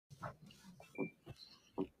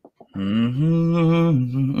This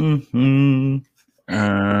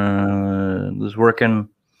working.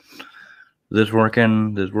 This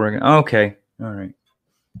working. This working. Okay. All right.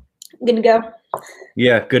 Good to go.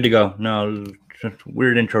 Yeah, good to go. No, just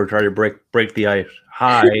weird intro. Try to break the ice.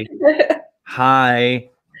 Hi. Hi.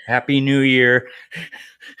 Happy New Year.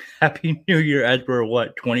 Happy New Year as we're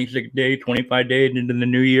what, 26 days, 25 days into the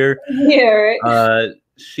new year. Yeah, right.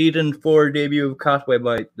 Season 4 debut of Cosplay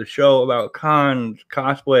Bite, the show about cons,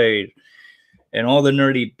 cosplays, and all the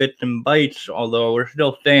nerdy bits and bytes, although we're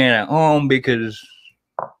still staying at home because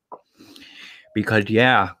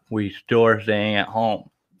yeah, we still are staying at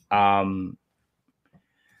home.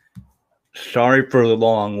 Sorry for the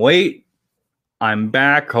long wait. I'm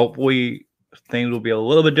back. Hopefully things will be a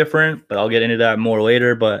little bit different, but I'll get into that more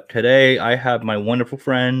later. But today I have my wonderful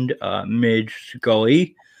friend, Midge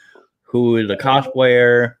Scully, who is a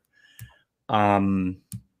cosplayer,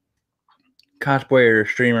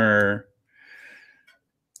 streamer,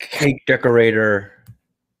 cake decorator,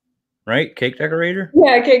 right? Cake decorator?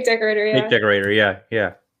 Yeah, cake decorator, yeah. Cake decorator, yeah.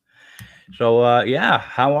 So,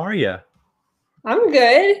 how are you? I'm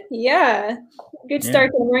good. Yeah. Good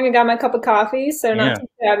start to the morning. I got my cup of coffee, so not too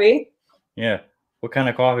shabby. Yeah. What kind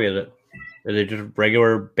of coffee is it? Is it just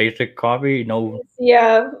regular basic coffee? No.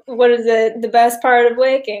 Yeah. What is it? The best part of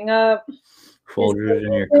waking up. Folgers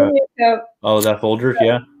in your cup. Oh, is that Folgers?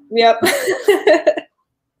 Yeah. Yep.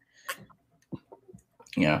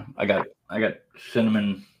 Yeah, I got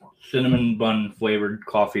cinnamon bun flavored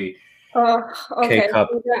coffee. Oh, okay. K-cup.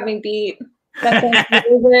 You got me beat. That sounds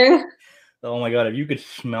amazing. Oh my god, if you could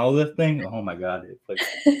smell this thing, oh my god. It's like,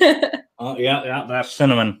 oh yeah, that's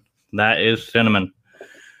cinnamon. That is cinnamon.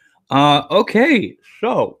 Okay,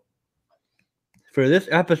 so for this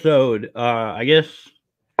episode, I guess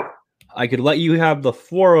I could let you have the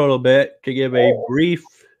floor a little bit to give a brief,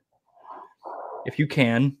 if you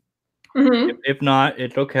can. Mm-hmm. If not,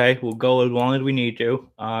 it's okay. We'll go as long as we need to.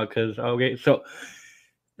 Because okay, so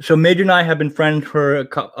Midge and I have been friends for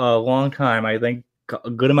a long time. I think a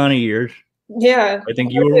good amount of years. Yeah. I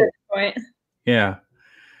think you were. Point. Yeah.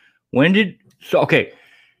 When did okay?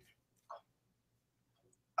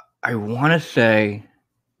 I want to say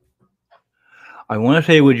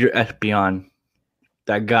it was your Espeon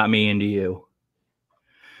that got me into you.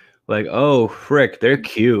 Like, oh frick, they're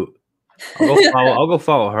cute. I'll go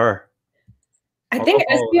follow her. I think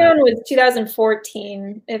Espeon was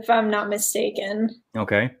 2014, if I'm not mistaken.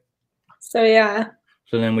 Okay. So yeah.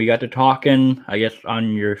 So then we got to talking, I guess,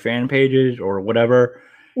 on your fan pages or whatever.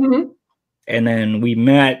 Mm-hmm. And then we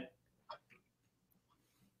met.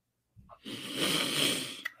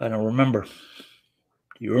 I don't remember. Do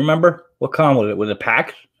you remember? What con was it? Was it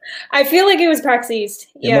PAX? I feel like it was PAX East.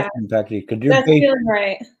 Yeah. PAX East, because that's feeling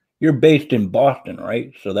right. You're based in Boston,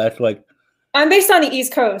 right? So that's like. I'm based on the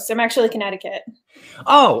East Coast. I'm actually Connecticut.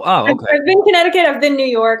 Oh, okay. I've been Connecticut. I've been New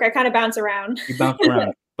York. I kind of bounce around. You bounce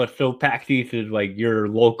around. But so PAX East is like your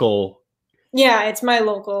local. Yeah, it's my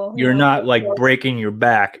local. You're not like breaking your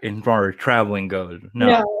back as far as traveling goes.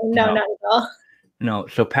 No, not at all. No,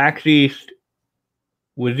 so PAX East,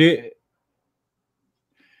 did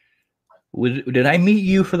I meet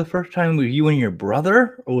you for the first time with you and your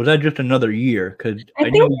brother, or was that just another year? Because I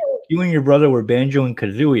know you and your brother were Banjo and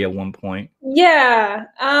Kazooie at one point. Yeah,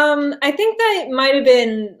 I think that might have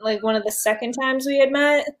been like one of the second times we had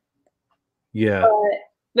met. Yeah.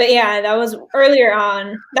 But yeah, that was earlier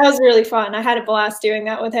on. That was really fun. I had a blast doing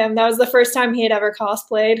that with him. That was the first time he had ever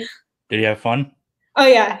cosplayed. Did he have fun? Oh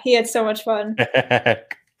yeah, he had so much fun.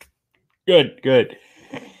 Good.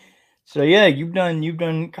 So yeah, you've done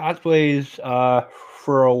cosplays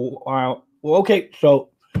for a while. Well, okay,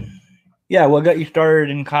 so yeah, what got you started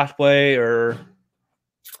in cosplay, or?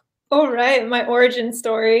 All right, my origin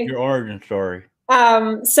story. Your origin story.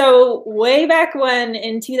 So way back when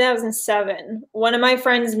in 2007, one of my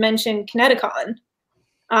friends mentioned Kineticon,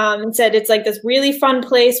 and said it's like this really fun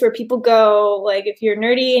place where people go, like if you're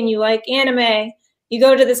nerdy and you like anime, you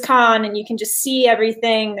go to this con and you can just see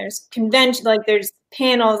everything. There's convention, like there's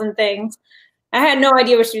panels and things. I had no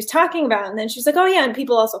idea what she was talking about. And then she was like, oh yeah, and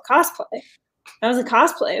people also cosplay. I was like,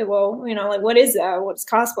 cosplay? Well, like, what is that? What's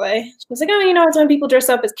cosplay? She was like, oh, it's when people dress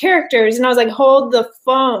up as characters. And I was like, hold the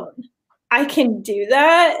phone. I can do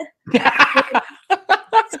that.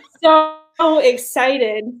 So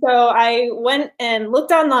excited. So I went and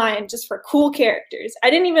looked online just for cool characters. I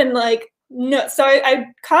didn't even no. So I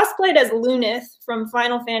cosplayed as Lunith from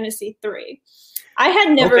Final Fantasy III. I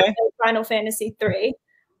had never played Final Fantasy III.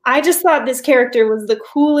 I just thought this character was the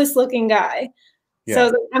coolest looking guy. Yeah. So I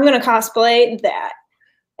was like, I'm going to cosplay that.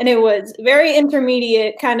 And it was very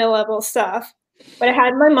intermediate kind of level stuff. but I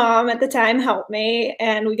had my mom at the time help me,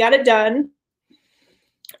 and we got it done.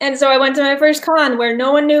 And so I went to my first con where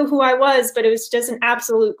no one knew who I was, but it was just an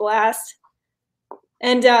absolute blast.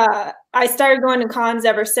 And I started going to cons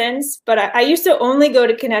ever since, but I used to only go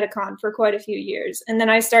to Kineticon for quite a few years. And then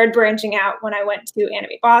I started branching out when I went to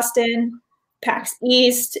Anime Boston, PAX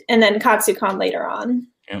East, and then KatsuCon later on.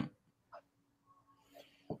 Yeah.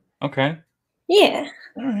 Okay. Yeah.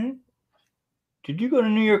 All right. Did you go to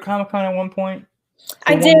New York Comic Con at one point?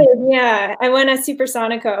 I did, yeah. I went as Super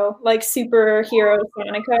Sonico, like superhero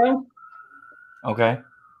Sonico. Okay.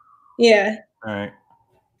 Yeah. All right.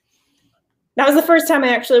 That was the first time I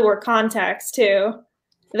actually wore contacts too.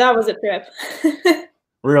 That was a trip.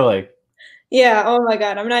 Really? Yeah. Oh my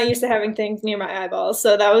God. I'm not used to having things near my eyeballs.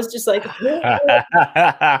 So that was just like,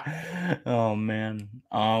 oh man.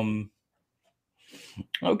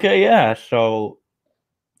 Okay, yeah. So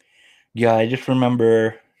yeah, I just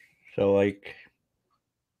remember, so like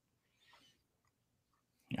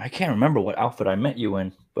I can't remember what outfit I met you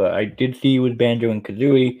in, but I did see you with Banjo and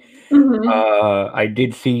Kazooie. mm-hmm. I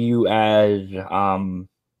did see you as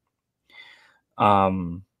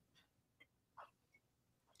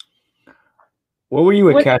what were you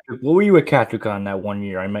at KatsuCon that one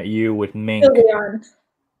year? I met you with Mink. Sylveon.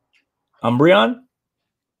 Umbreon?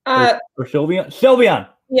 Or Sylveon? Sylveon!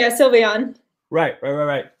 Yeah, Sylveon. Right.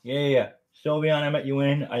 Yeah. Sylveon, I met you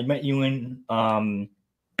in.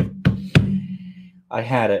 I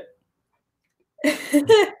had it.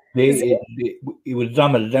 It was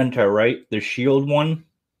Zamazenta, right? The shield one?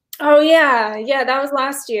 Oh, yeah. Yeah, that was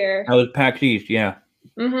last year. That was PAX East, yeah.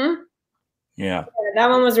 Mm-hmm. Yeah. That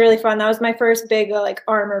one was really fun. That was my first big, like,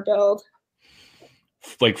 armor build.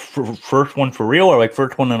 Like, first one for real or, like,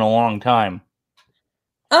 first one in a long time?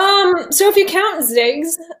 So if you count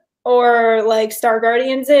Ziggs or, like, Star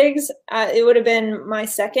Guardian Ziggs, it would have been my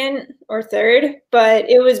second or third. But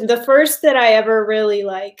it was the first that I ever really,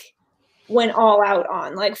 like, went all out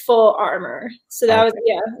on, like, full armor. So that was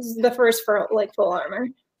the first for, like, full armor.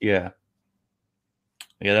 Yeah.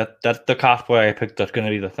 Yeah, that's the cosplay I picked. That's going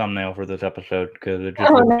to be the thumbnail for this episode because it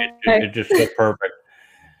just looks perfect.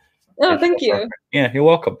 Oh, thank you. Perfect. Yeah, you're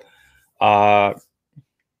welcome.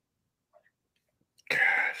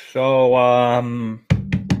 So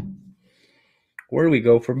where do we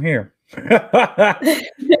go from here? Sorry,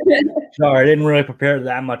 I didn't really prepare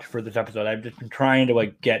that much for this episode. I've just been trying to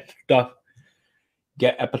like get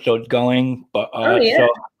episodes going. But so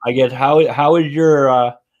I guess how is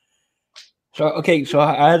your so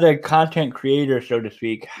as a content creator, so to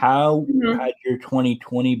speak, how has your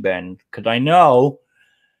 2020 been? Because I know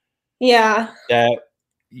that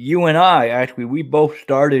you and I actually we both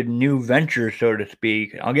started new ventures, so to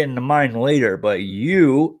speak. I'll get into mine later, but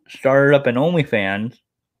you started up an OnlyFans.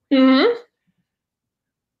 Mm-hmm.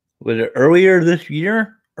 Was it earlier this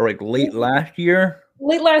year or like late last year?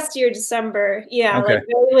 Late last year, December. Yeah, okay. Like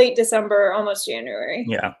very late December, almost January.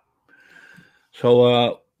 Yeah.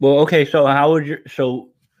 So well, okay, so how would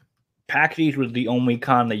PAX East was the only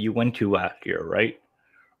con that you went to last year, right?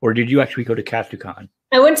 Or did you actually go to KatsuCon?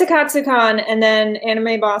 I went to KatsuCon and then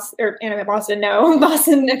Boston,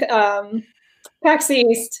 PAX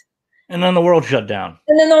East. And then the world shut down.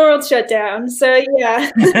 So yeah.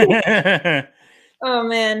 Oh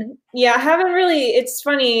man. Yeah, I haven't really, it's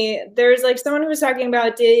funny. There's like someone who was talking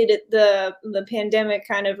about did the pandemic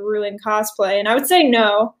kind of ruin cosplay? And I would say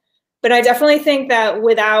no. But I definitely think that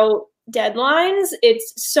without deadlines,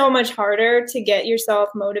 it's so much harder to get yourself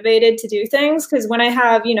motivated to do things. Because when I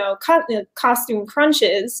have, costume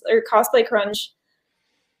crunches or cosplay crunch,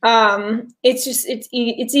 it's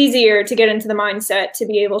easier to get into the mindset to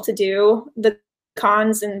be able to do the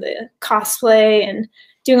cons and the cosplay and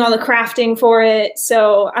doing all the crafting for it.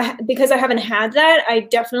 So because I haven't had that, I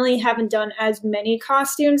definitely haven't done as many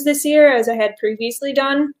costumes this year as I had previously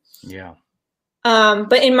done. Yeah.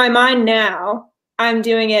 But in my mind now, I'm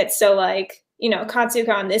doing it so like,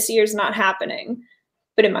 KatsuCon this year's not happening.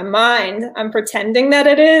 But in my mind, I'm pretending that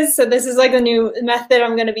it is. So this is like a new method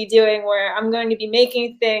I'm going to be doing where I'm going to be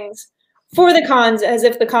making things for the cons as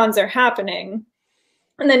if the cons are happening.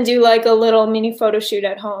 And then do like a little mini photo shoot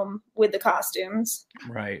at home with the costumes.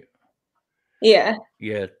 Right. Yeah.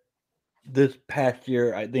 Yeah. This past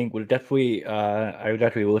year, I think was definitely, I was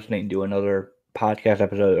actually listening to another podcast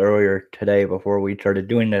episode earlier today before we started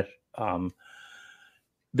doing this.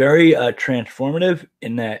 Very transformative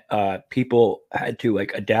in that people had to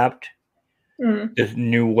like adapt this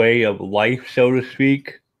new way of life, so to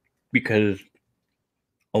speak, because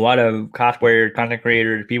a lot of cosplayers, content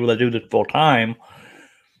creators, people that do this full time,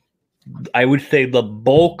 I would say the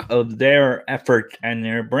bulk of their effort and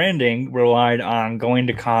their branding relied on going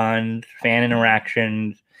to cons, fan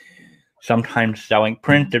interactions, sometimes selling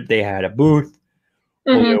print if they had a booth,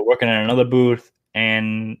 or they were working at another booth,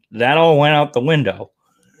 and that all went out the window.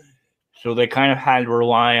 So they kind of had to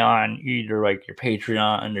rely on either like your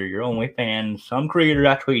Patreon or your OnlyFans. Some creators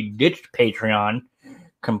actually ditched Patreon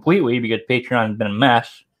completely because Patreon's been a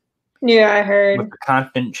mess. Yeah, I heard. With the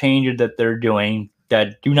constant changes that they're doing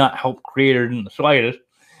that do not help creators in the slightest.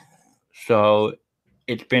 So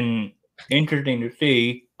it's been interesting to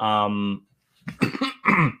see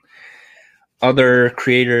other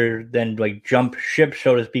creators then like jump ship,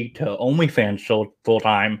 so to speak, to OnlyFans full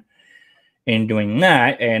time in doing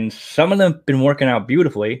that, and some of them have been working out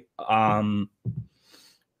beautifully. So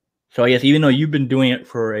I guess even though you've been doing it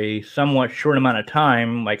for a somewhat short amount of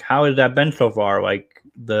time, like how has that been so far? Like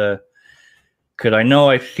because I know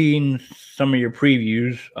I've seen some of your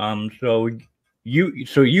previews. So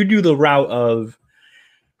you do the route of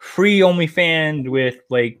free OnlyFans with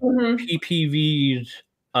like PPVs,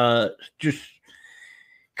 just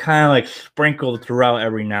kind of like sprinkled throughout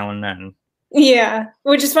every now and then. Yeah,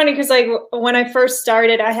 which is funny because like when I first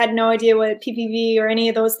started, I had no idea what PPV or any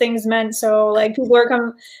of those things meant. So like people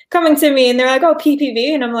were coming to me and they're like, "Oh,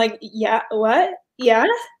 PPV," and I'm like, "Yeah, what? Yeah."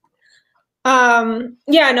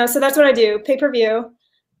 Yeah, no. So that's what I do: pay-per-view,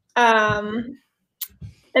 and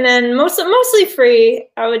then mostly free,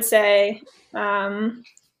 I would say.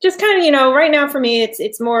 Just kind of, right now for me,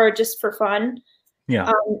 it's more just for fun.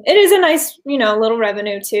 Yeah. It is a nice, little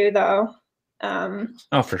revenue too, though.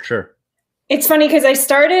 Oh, for sure. It's funny because I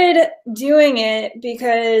started doing it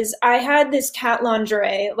because I had this cat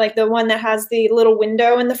lingerie, like the one that has the little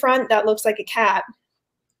window in the front that looks like a cat.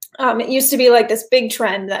 It used to be like this big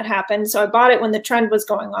trend that happened. So I bought it when the trend was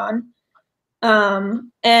going on.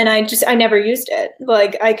 And I never used it.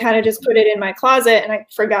 Like I kind of just put it in my closet and I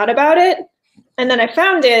forgot about it. And then I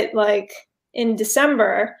found it like in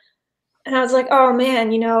December. And I was like, oh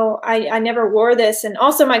man, I never wore this. And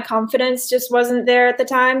also my confidence just wasn't there at the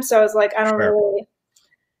time. So I was like, I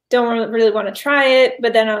don't really want to try it.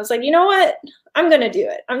 But then I was like, you know what? I'm going to do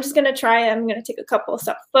it. I'm just going to try it. I'm going to take a couple of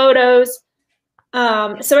photos.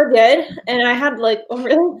 So I did. And I had like a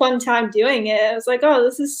really fun time doing it. I was like, oh,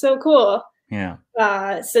 this is so cool. Yeah.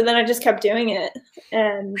 So then I just kept doing it.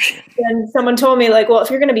 And then someone told me like, well,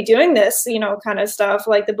 if you're going to be doing this, kind of stuff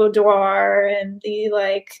like the boudoir and the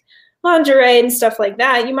like lingerie and stuff like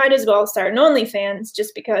that, you might as well start an OnlyFans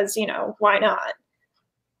just because, why not?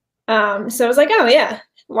 So I was like, oh yeah,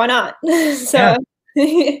 why not? So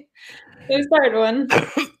I started one.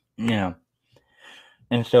 Yeah.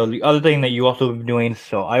 And so the other thing that you also have been doing,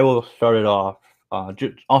 so I will start it off.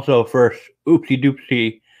 Just also first, oopsie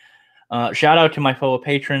doopsie. Shout out to my fellow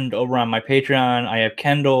patrons over on my Patreon. I have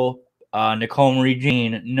Kendall, Nicole Marie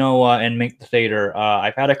Jean, Noah, and Mink the Satyr.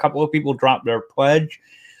 I've had a couple of people drop their pledge.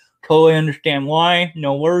 Totally understand why.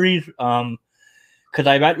 No worries. Because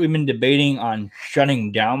I've actually been debating on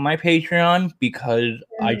shutting down my Patreon because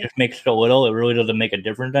I just make so little. It really doesn't make a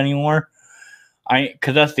difference anymore.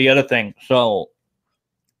 Because that's the other thing. So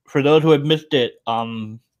for those who have missed it,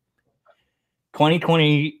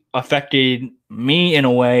 2020 affected me in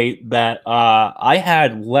a way that I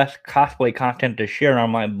had less cosplay content to share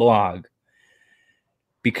on my blog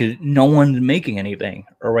because no one's making anything,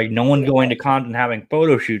 or like no one's going to cons and having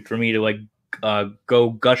photo shoots for me to like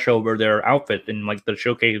go gush over their outfits and like the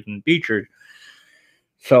showcase and features.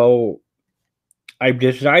 So I've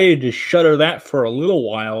decided to shutter that for a little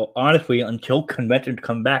while, honestly, until conventions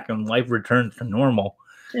come back and life returns to normal.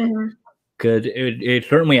 Because it's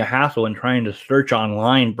certainly a hassle in trying to search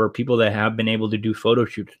online for people that have been able to do photo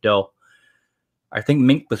shoots still. I think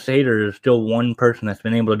Mink the Satyr is still one person that's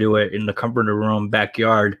been able to do it in the comfort of her own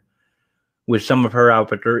backyard with some of her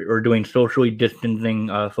outfits, or doing socially distancing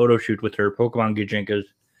photo shoots with her Pokemon Gijinkas.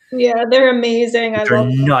 Yeah, they're amazing. They're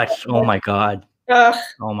nuts. Oh my god.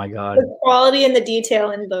 Oh my god. The quality and the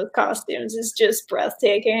detail in those costumes is just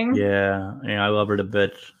breathtaking. Yeah, I love her to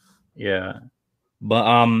bits. Yeah.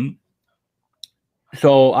 But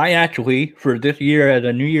so I actually, for this year as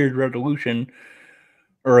a New Year's resolution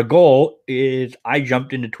or a goal, is I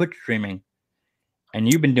jumped into Twitch streaming.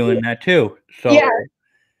 And you've been doing that too. So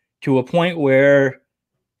to a point where,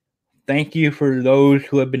 thank you for those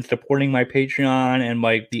who have been supporting my Patreon and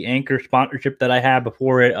like the Anchor sponsorship that I had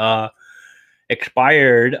before it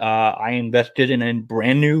expired. I invested in a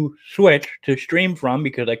brand new Switch to stream from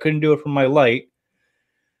because I couldn't do it from my Lite.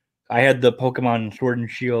 I had the Pokemon Sword and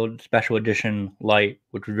Shield Special Edition Lite,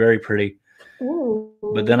 which was very pretty. Ooh.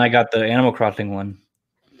 But then I got the Animal Crossing one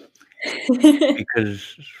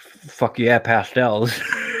because fuck yeah, pastels.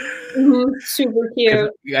 Super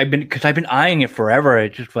cute. Because I've been eyeing it forever.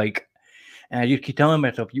 It's just like, and I just keep telling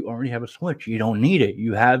myself, you already have a Switch. You don't need it.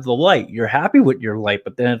 You have the light. You're happy with your light.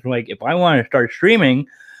 But then it's like, if I want to start streaming,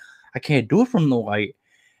 I can't do it from the light.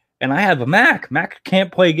 And I have a Mac. Mac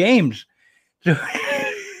can't play games. So,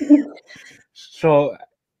 so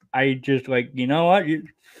I just like, you know what?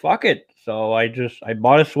 Fuck it. So I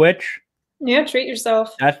bought a Switch. Yeah, treat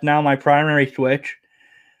yourself. That's now my primary Switch.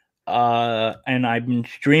 And I've been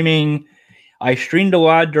streaming. I streamed a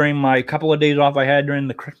lot during my couple of days off I had during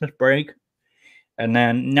the Christmas break. And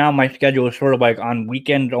then now my schedule is sort of like on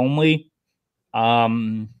weekends only.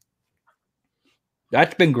 That's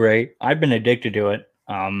been great. I've been addicted to it.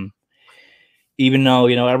 Even though,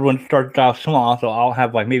 you know, everyone starts off small, so I'll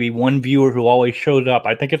have like maybe one viewer who always shows up.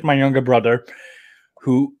 I think it's my younger brother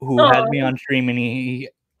who has me on stream, and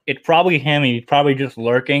it's probably him. He's probably just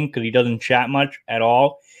lurking because he doesn't chat much at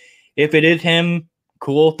all. If it is him,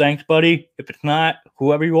 cool, thanks, buddy. If it's not,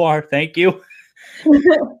 whoever you are, thank you.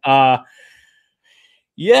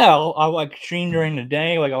 Yeah, I'll like stream during the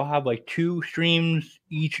day. Like I'll have like 2 streams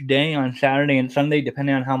each day on Saturday and Sunday,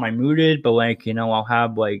 depending on how my mood is. But like, you know, I'll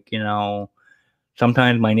have like, you know,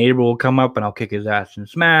 sometimes my neighbor will come up and I'll kick his ass in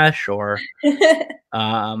Smash, or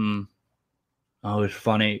oh, it was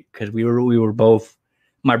funny because we were both,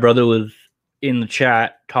 my brother was in the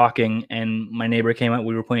chat talking and my neighbor came up,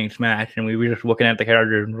 we were playing Smash and we were just looking at the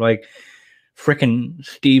characters and like freaking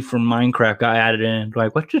Steve from Minecraft got added in.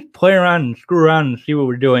 Like, let's just play around and screw around and see what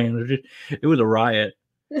we're doing. It was a riot.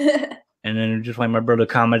 And then just like my brother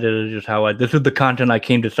commented just how like, this is the content I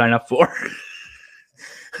came to sign up for.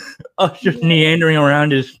 I was just meandering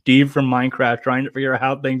around as Steve from Minecraft trying to figure out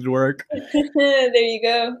how things work. There you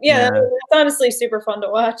go. Yeah, that's honestly super fun to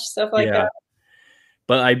watch, stuff like that.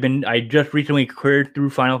 But I just recently cleared through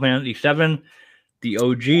Final Fantasy VII, the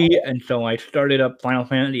OG, and so I started up Final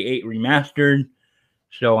Fantasy VIII Remastered.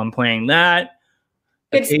 So I'm playing that.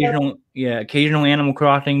 Occasional Animal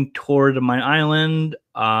Crossing tours of my island.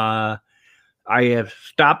 I have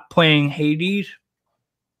stopped playing Hades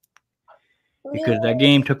because that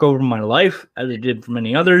game took over my life, as it did for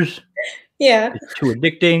many others. Yeah. It's too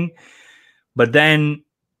addicting. But then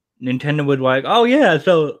Nintendo was like, oh yeah,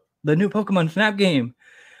 so the new Pokemon Snap game,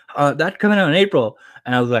 that's coming out in April.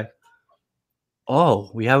 And I was like,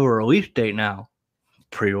 oh, we have a release date now.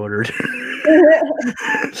 Pre-ordered.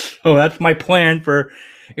 So that's my plan for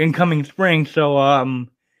incoming spring. So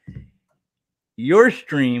your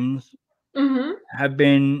streams have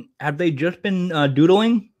they just been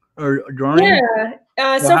doodling or drawing?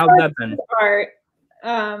 Yeah. So how's that been? Art.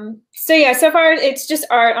 So far it's just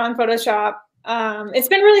art on Photoshop. It's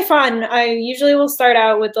been really fun. I usually will start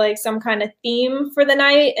out with like some kind of theme for the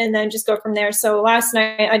night and then just go from there. So last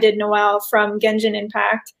night I did Noelle from Genshin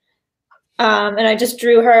Impact. And I just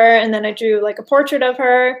drew her, and then I drew like a portrait of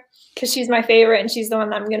her because she's my favorite and she's the one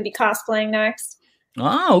that I'm going to be cosplaying next.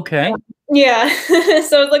 Oh, okay. Yeah.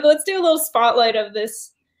 So I was like, let's do a little spotlight of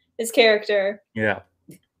this character. Yeah.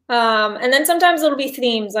 And then sometimes it'll be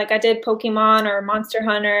themes, like I did Pokemon or Monster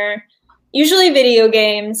Hunter, usually video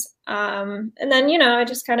games. And then, you know, I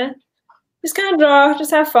just kind of draw, just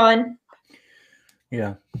have fun.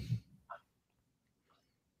 Yeah.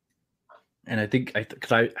 And I think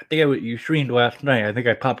you streamed last night. I think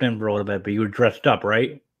I popped in for a little bit, but you were dressed up,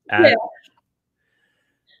 right? Yeah.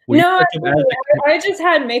 No, I just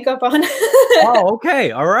had makeup on. Oh,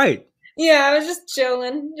 okay. All right. Yeah, I was just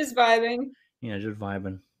chilling, just vibing. Yeah, just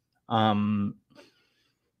vibing.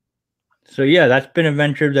 So yeah, that's been a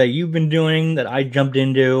venture that you've been doing that I jumped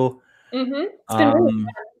into. It's been really fun.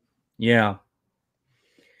 Yeah.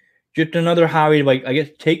 Just another hobby, like I guess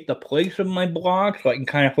take the place of my blog, so I can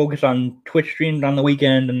kind of focus on Twitch streams on the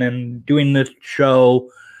weekend and then doing this show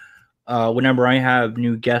whenever I have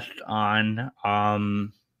new guests on.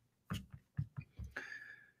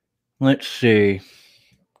 Let's see.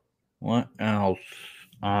 What else?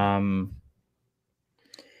 Do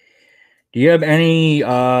you have any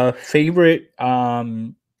favorite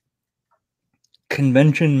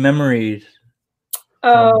convention memories?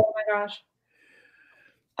 Oh my gosh.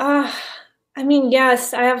 I mean,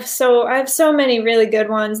 yes, I have so many really good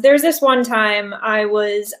ones. There's this one time I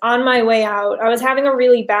was on my way out. I was having a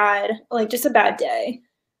really bad, just a bad day.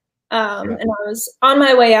 And I was on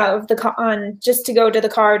my way out of the car just to go to the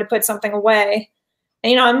car to put something away. And,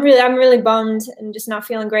 you know, I'm really bummed and just not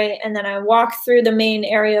feeling great. And then I walk through the main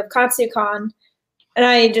area of Katsucon, and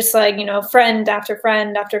I just friend after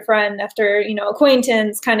friend after friend after,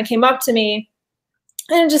 acquaintance kind of came up to me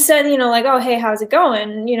and just said, oh, hey, how's it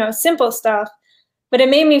going? Simple stuff. But it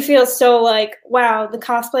made me feel so wow, the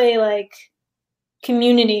cosplay,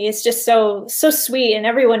 community is just so sweet, and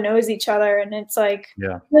everyone knows each other, and it's like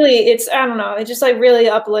really, it's, I don't know, it just like really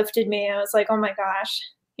uplifted me. I was like, oh my gosh,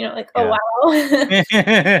 you know, like, oh wow.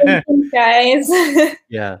 Thanks, guys.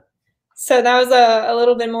 Yeah. So that was a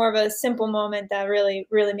little bit more of a simple moment that really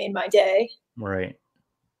made my day. Right.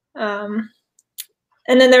 And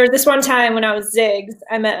then there was this one time when I was Ziggs,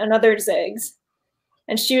 I met another Ziggs,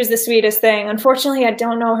 and she was the sweetest thing. Unfortunately, I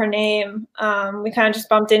don't know her name. We kind of just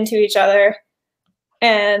bumped into each other,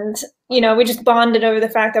 and, you know, we just bonded over the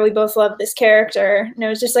fact that we both loved this character. And it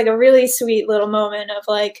was just like a really sweet little moment of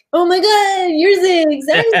like, oh my God, you're Ziggs.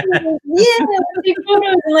 Yeah, let's take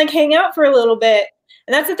photos and like hang out for a little bit.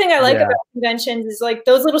 And that's the thing I like about conventions, is like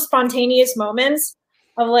those little spontaneous moments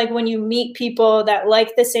of like when you meet people that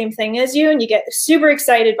like the same thing as you, and you get super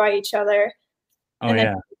excited by each other. Oh, and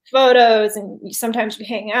then photos, and sometimes you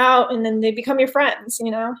hang out, and then they become your friends, you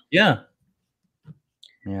know? Yeah.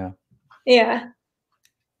 Yeah. Yeah.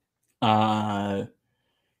 Do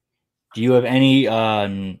you have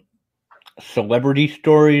any celebrity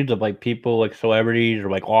stories of like people, like celebrities or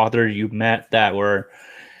like authors you've met that were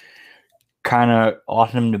kind of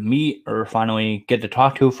awesome to meet or finally get to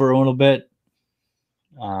talk to for a little bit?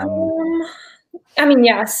 I mean,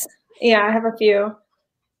 yes. Yeah, I have a few.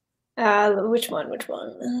 Which one?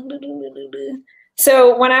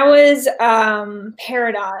 So when I was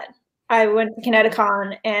Peridot, I went to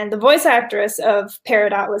Kineticon, and the voice actress of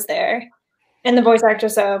Peridot was there, and the voice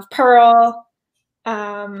actress of Pearl.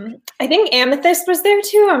 I think Amethyst was there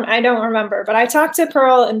too. I don't remember, but I talked to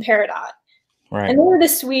Pearl and Peridot. Right. And they were the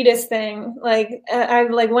sweetest thing. Like I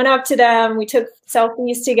like went up to them. We took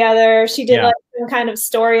selfies together. She did like some kind of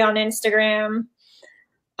story on Instagram.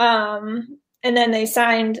 And then they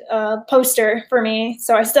signed a poster for me.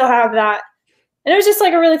 So I still have that. And it was just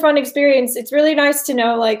like a really fun experience. It's really nice to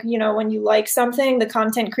know, like, you know, when you like something, the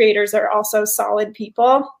content creators are also solid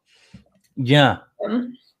people. Yeah.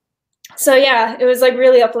 So yeah, it was like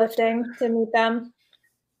really uplifting to meet them.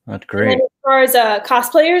 That's great. And as far as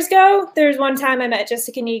cosplayers go, there's one time I met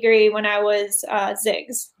Jessica Negri when I was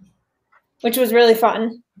Ziggs, which was really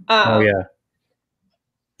fun. Oh yeah.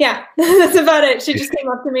 Yeah, that's about it. She just came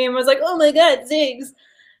up to me and was like, "Oh my God, Ziggs,"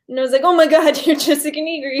 and I was like, "Oh my God, you're Jessica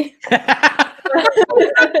Negri."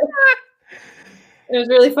 It was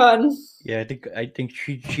really fun. Yeah, I think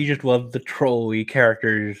she just loved the trolly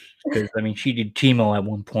characters, because I mean she did Teemo at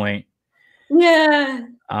one point. Yeah.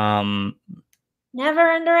 Never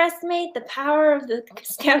underestimate the power of the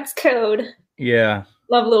Scouts Code. Yeah.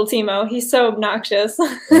 Love little Teemo. He's so obnoxious.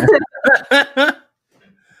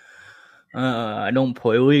 I don't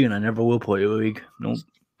play League, and I never will play League. Nope.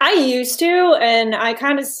 I used to, and I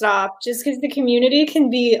kind of stopped just because the community can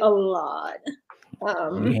be a lot.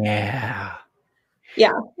 Yeah.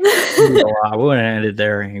 Yeah. We're gonna end it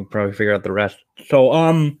there, and you can probably figure out the rest. So,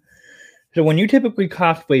 so when you typically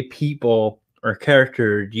cosplay people or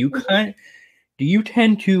characters, do you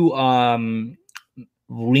tend to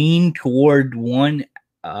lean toward one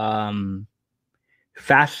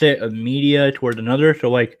facet of media towards another? So,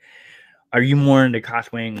 like, are you more into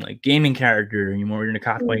cosplaying like gaming characters? Are you more into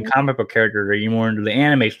cosplaying comic book characters? Are you more into the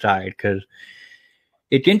anime side? Because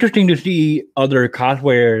it's interesting to see other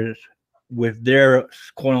cosplayers with their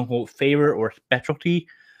quote unquote favorite or specialty,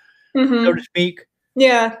 so to speak.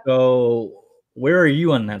 Yeah. So where are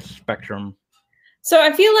you on that spectrum? So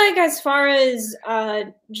I feel like as far as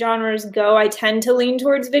genres go, I tend to lean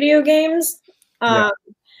towards video games.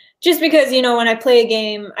 Just because, you know, when I play a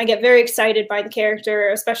game, I get very excited by the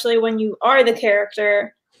character, especially when you are the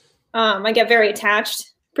character. I get very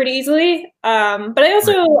attached pretty easily. But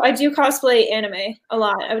I do cosplay anime a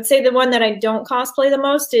lot. I would say the one that I don't cosplay the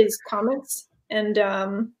most is comics and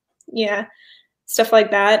yeah, stuff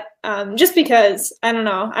like that. Just because, I don't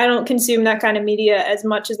know, I don't consume that kind of media as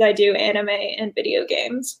much as I do anime and video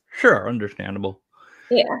games. Sure, understandable.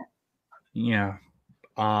 Yeah. Yeah.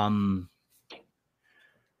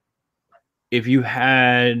 If you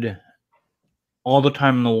had all the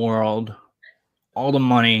time in the world, all the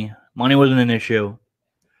money wasn't an issue,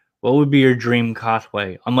 what would be your dream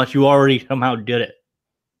cosplay? Unless you already somehow did it.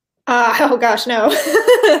 Oh gosh, no.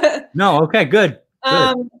 No, okay, good.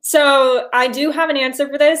 So I do have an answer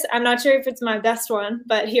for this. I'm not sure if it's my best one,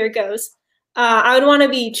 but here it goes. I would want to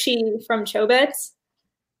be Chi from Chobits.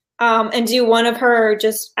 And do one of her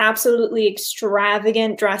just absolutely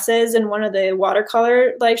extravagant dresses in one of the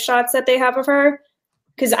watercolor like shots that they have of her.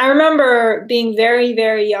 Because I remember being very,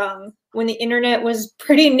 very young when the internet was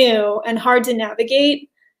pretty new and hard to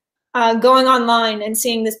navigate, going online and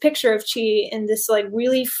seeing this picture of Chi in this like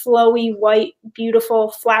really flowy, white,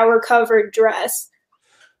 beautiful, flower-covered dress.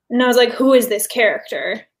 And I was like, who is this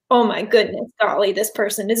character? oh my goodness, golly, this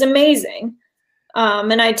person is amazing.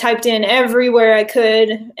 And I typed in everywhere I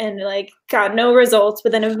could and like got no results.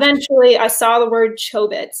 But then eventually I saw the word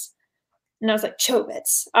Chobits. And I was like,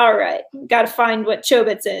 Chobits. All right, got to find what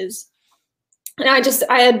Chobits is. And I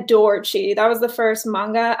adored Chi. That was the first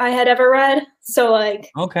manga I had ever read. So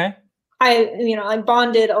like, Okay. I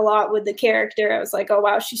bonded a lot with the character. I was like, oh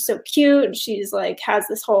wow, she's so cute. She's like has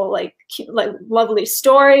this whole like cute, like lovely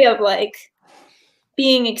story of like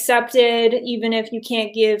being accepted, even if you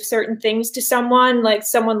can't give certain things to someone, like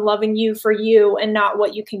someone loving you for you and not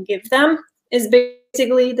what you can give them is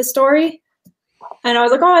basically the story. And I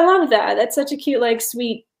was like, oh, I love that. That's such a cute, like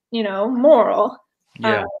sweet, moral.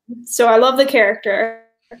 Yeah. So I love the character,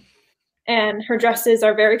 and her dresses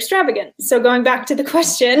are very extravagant. So going back to the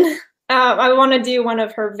question, I want to do one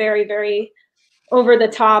of her very, very over the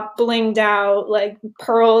top, blinged out, like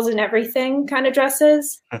pearls and everything kind of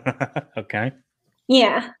dresses. Okay.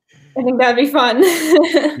 Yeah, I think that'd be fun.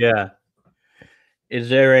 Yeah. Is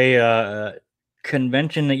there a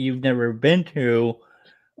convention that you've never been to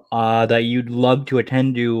that you'd love to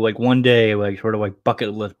attend to, like one day, like sort of like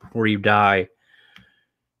bucket list before you die?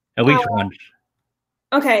 At least once.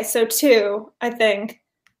 Okay, so 2, I think.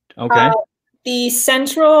 Okay. The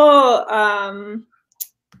central,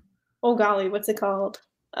 oh golly, what's it called?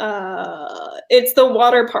 It's the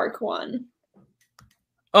water park one.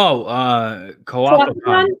 Oh, Colossal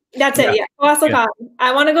Con. That's it, yeah. Colossal Con.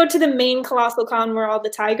 I want to go to the main Colossal Con where all the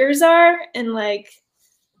tigers are and like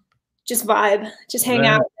just vibe, just hang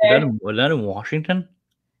out there. Was that in Washington?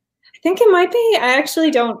 I think it might be. I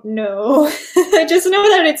actually don't know. I just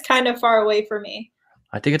know that it's kind of far away for me.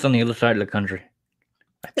 I think it's on the other side of the country.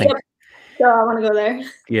 I think. Yep. So I want to go there.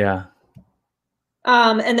 Yeah.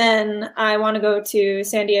 And then I want to go to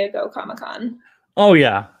San Diego Comic-Con. Oh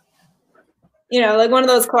yeah. Like one of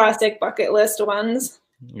those classic bucket list ones.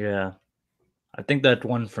 Yeah. I think that's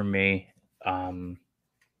one for me. Part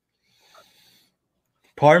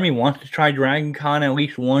of me wants to try Dragon Con at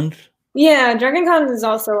least once. Yeah, Dragon Con is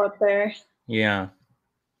also up there. Yeah.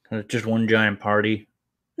 It's just one giant party.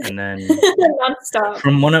 And then nonstop.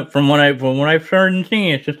 From what I've heard and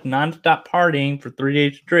seen, it's just nonstop partying for 3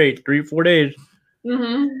 days straight, 3-4 days.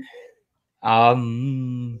 Mm-hmm.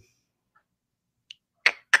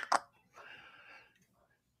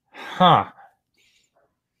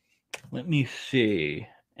 Let me see.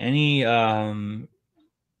 Any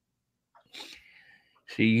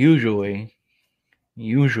usually,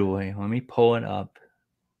 let me pull it up.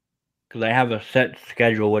 Because I have a set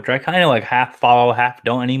schedule, which I kind of like half follow, half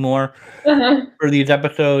don't anymore for these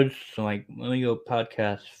episodes. So like, let me go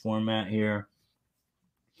podcast format here.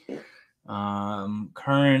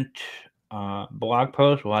 Current blog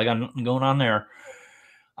post. Well, I got nothing going on there.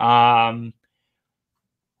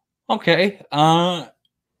 Okay.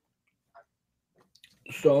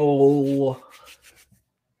 So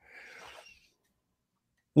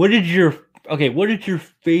what is your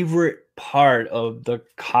favorite part of the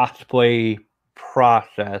cosplay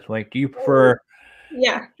process? Like, do you prefer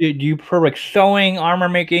like sewing, armor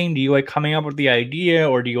making? Do you like coming up with the idea,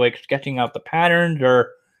 or do you like sketching out the patterns,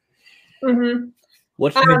 or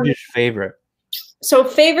what's your favorite? So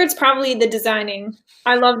favorite's probably the designing.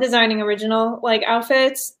 I love designing original like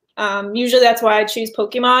outfits. Usually that's why I choose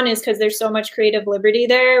Pokemon, is because there's so much creative liberty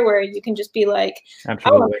there where you can just be like,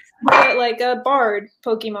 absolutely, I want like a bard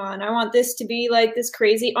Pokemon. I want this to be like this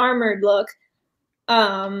crazy armored look.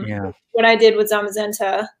 What I did with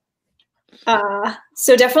Zamazenta.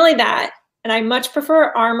 So definitely that. And I much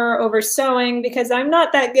prefer armor over sewing because I'm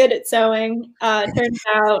not that good at sewing. Turns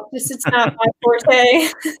out it's not my forte.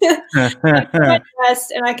 I do my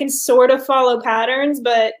best and I can sort of follow patterns,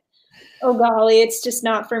 but oh golly, it's just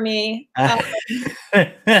not for me.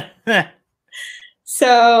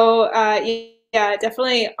 So yeah,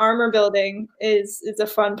 definitely armor building is a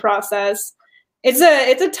fun process. It's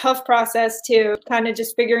a tough process too, kind of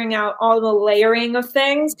just figuring out all the layering of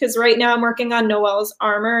things. Because right now I'm working on Noelle's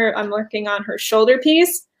armor. I'm working on her shoulder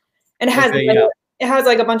piece, and it has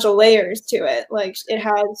like a bunch of layers to it. Like it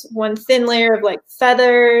has one thin layer of like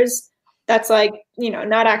feathers. That's like,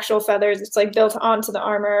 not actual feathers. It's like built onto the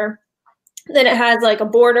armor. Then it has like a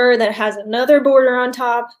border that has another border on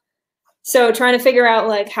top. So trying to figure out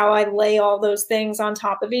like how I lay all those things on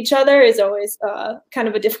top of each other is always kind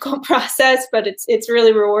of a difficult process, but it's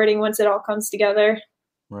really rewarding once it all comes together.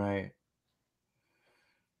 Right.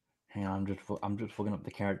 Hang on, I'm just looking up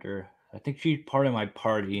the character. I think she's part of my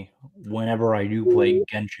party whenever I do play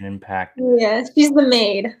Genshin Impact. Yeah, she's the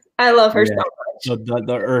maid. I love her so much.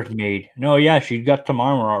 The Earth Maid. No, yeah, she's got some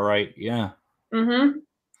armor, all right. Yeah.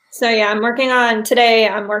 So yeah, I'm working on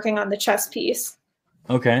the chest piece.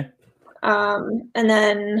 Okay. And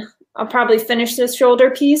then I'll probably finish this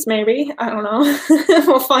shoulder piece, maybe. I don't know.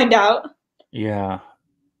 We'll find out. Yeah.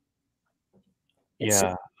 It's,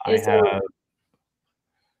 Yeah. I it's have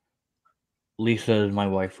Lisa is my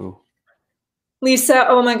waifu. Lisa.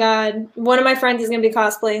 Oh my God. One of my friends is going to be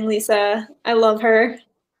cosplaying Lisa. I love her.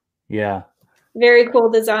 Yeah. Very cool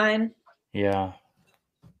design. Yeah.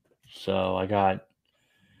 So I got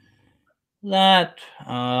that.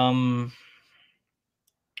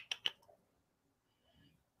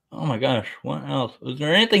 Oh my gosh, what else? Is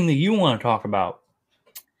there anything that you want to talk about?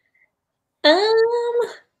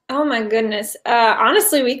 Oh my goodness.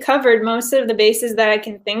 Honestly, we covered most of the bases that I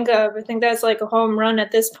can think of. I think that's like a home run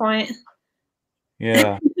at this point.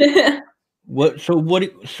 Yeah. What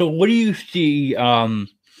do you see? So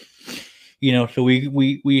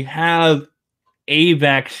we have a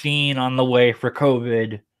vaccine on the way for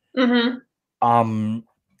COVID. Mm-hmm.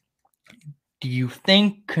 Do you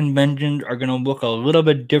think conventions are going to look a little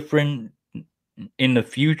bit different in the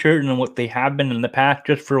future than what they have been in the past,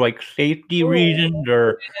 just for like safety reasons?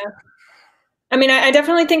 Or yeah. I mean, I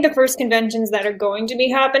definitely think the first conventions that are going to be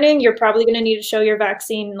happening, you're probably going to need to show your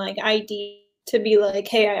vaccine like ID to be like,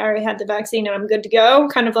 hey, I already had the vaccine and I'm good to go.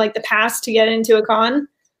 Kind of like the pass to get into a con.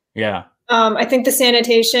 Yeah. I think the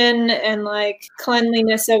sanitation and like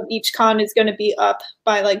cleanliness of each con is going to be up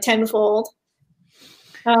by like tenfold.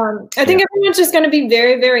 I think everyone's just going to be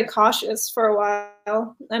very, very cautious for a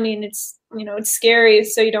while. I mean, it's scary,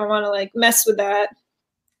 so you don't want to like mess with that.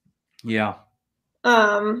 Yeah.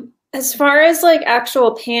 As far as like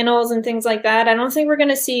actual panels and things like that, I don't think we're going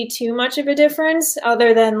to see too much of a difference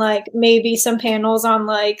other than like maybe some panels on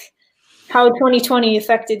like how 2020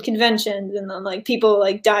 affected conventions and then like people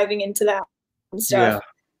like diving into that and stuff.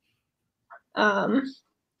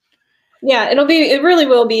 Yeah, it really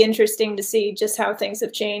will be interesting to see just how things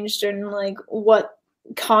have changed and like what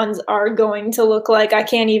cons are going to look like. I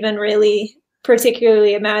can't even really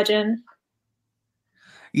particularly imagine.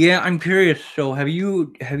 Yeah, I'm curious. So have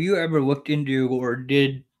you ever looked into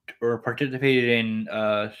or participated in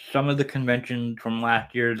some of the conventions from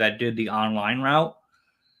last year that did the online route?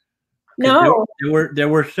 No. There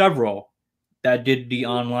were several that did the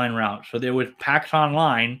online route. So there was PAX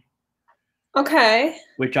Online. Okay.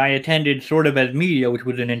 Which I attended sort of as media, which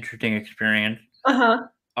was an interesting experience.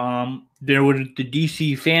 There was the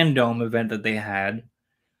DC Fandom event that they had,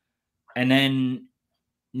 and then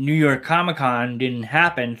New York Comic Con didn't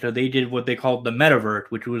happen, so they did what they called the Metaverse,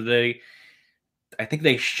 which was I think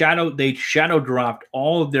they shadow dropped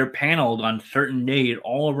all of their panels on certain days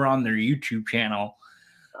all over on their YouTube channel.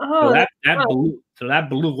 Oh, so that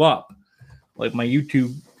blew up. Like my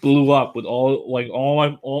YouTube blew up with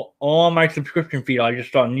all my subscription feed. I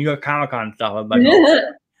just saw New York Comic Con stuff. I was like,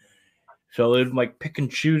 oh. So it was like pick and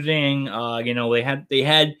choosing. They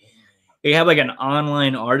had like an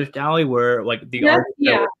online artist alley where like I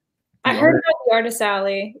heard about the artist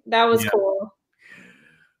alley. That was cool.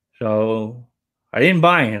 So I didn't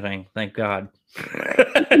buy anything, thank God.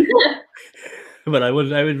 But I was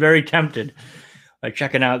very tempted. Like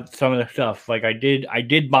checking out some of the stuff. Like I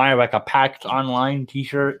did buy like a PAX Online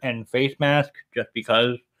t-shirt and face mask just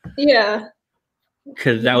because. Yeah.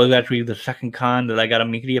 Because that was actually the second con that I got a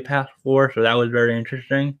media pass for, so that was very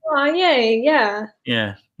interesting. Oh, yay, yeah.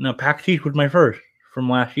 Yeah. No, PAX East was my first from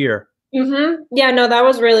last year. Mm-hmm. Yeah, no, that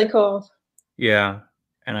was really cool. Yeah.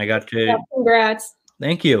 And I got to congrats.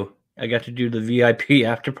 Thank you. I got to do the VIP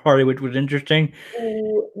after party, which was interesting.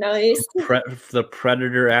 Ooh, nice. The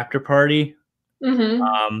Predator after party.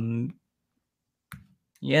 Mm-hmm.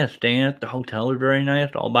 Yeah, staying at the hotel was very nice,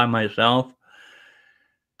 all by myself.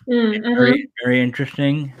 Mm-hmm. Very, very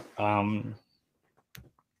interesting.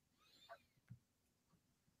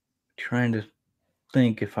 Trying to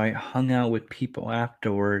think if I hung out with people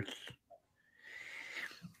afterwards.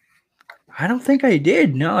 I don't think I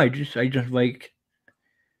did. No, I just like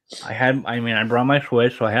I brought my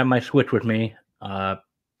Switch, so I had my Switch with me.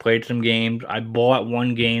 Played some games. I bought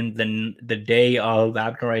one game. Then the day of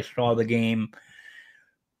after I saw the game,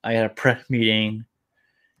 I had a press meeting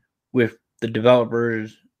with the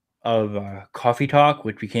developers of Coffee Talk,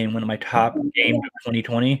 which became one of my top games of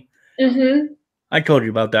 2020. Mm-hmm. I told you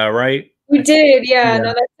about that, right? You did, yeah.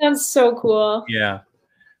 No, that sounds so cool. Yeah.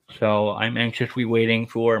 So I'm anxiously waiting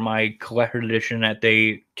for my collector edition that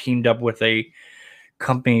they teamed up with a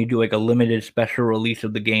company to do like a limited special release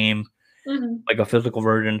of the game, like a physical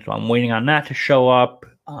version. So I'm waiting on that to show up.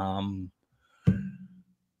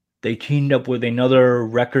 They teamed up with another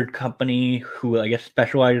record company who I guess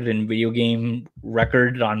specializes in video game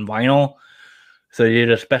records on vinyl. So they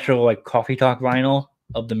did a special like Coffee Talk vinyl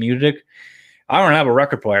of the music. I don't have a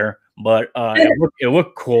record player, but it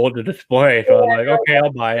looked cool to display. So I was like, okay,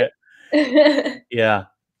 I'll buy it. Yeah.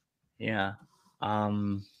 Yeah.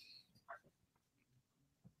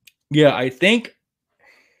 Yeah, I think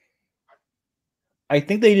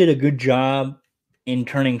they did a good job in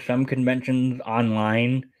turning some conventions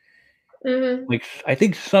online. Like, I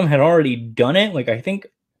think some had already done it. Like, I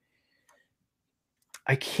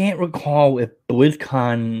can't recall if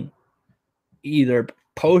BlizzCon either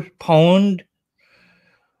postponed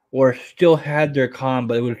or still had their con,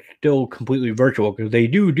 but it was still completely virtual, because they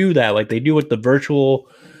do that. Like, they do with the virtual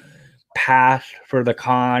pass for the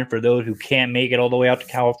con for those who can't make it all the way out to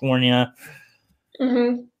California.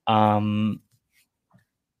 I'm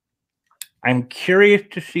curious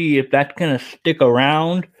to see if that's gonna stick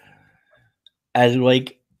around as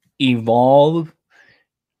like evolve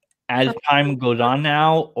as time goes on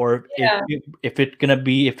now, or if it's gonna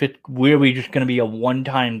be, if it's really just gonna be a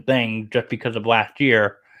one-time thing just because of last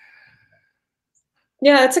year.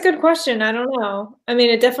 Yeah, that's a good question. I don't know. I mean,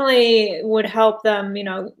 it definitely would help them,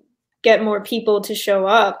 get more people to show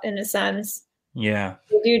up in a sense. Yeah.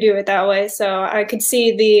 They do it that way. So I could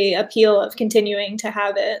see the appeal of continuing to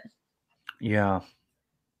have it. Yeah.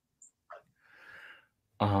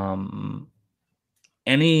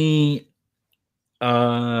 Any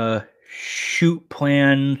shoot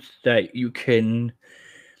plans that you can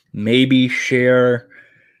maybe share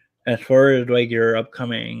as far as like your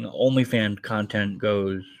upcoming OnlyFans content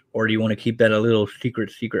goes, or do you want to keep that a little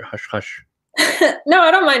secret, hush hush? No,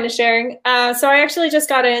 I don't mind sharing. So I actually just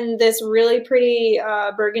got in this really pretty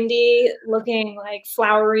burgundy looking like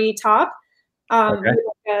flowery top. Okay.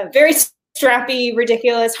 Very strappy,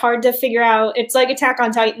 ridiculous, hard to figure out. It's like Attack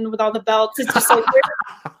on Titan with all the belts. It's just like,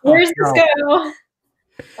 where's this go?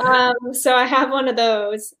 So I have one of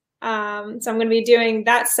those. So I'm going to be doing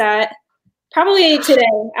that set probably today,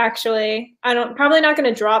 actually. Probably not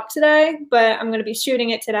going to drop today, but I'm going to be shooting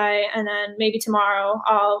it today, and then maybe tomorrow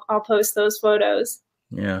I'll post those photos.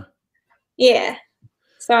 Yeah. Yeah.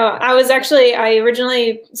 So I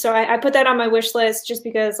originally put that on my wish list just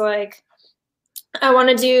because like I want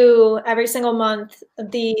to do every single month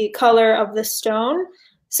the color of the stone.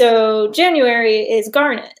 So January is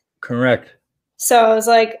garnet. Correct. So I was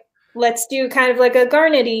like, let's do kind of like a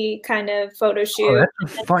garnety kind of photo shoot. Oh,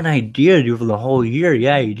 that's a fun idea to do for the whole year.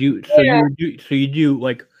 Yeah, you do. So you do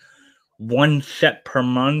like one set per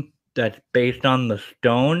month that's based on the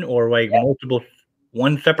stone, or like multiple,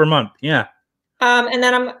 one set per month. Yeah. And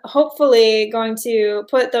then I'm hopefully going to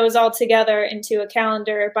put those all together into a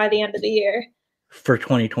calendar by the end of the year. For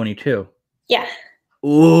 2022. Yeah.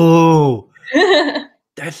 Ooh.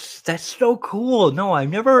 That's so cool. No, I've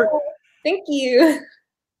never. Thank you.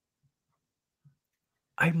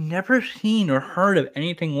 I've never seen or heard of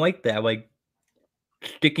anything like that, like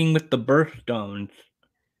sticking with the birthstones.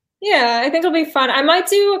 Yeah, I think it'll be fun. I might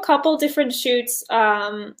do a couple different shoots.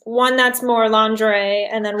 One that's more lingerie,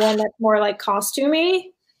 and then one that's more like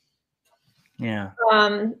costumey. Yeah.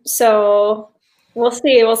 So we'll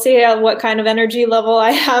see. We'll see what kind of energy level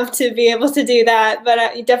I have to be able to do that. But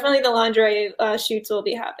definitely the lingerie shoots will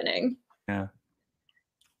be happening. Yeah.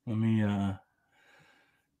 Let me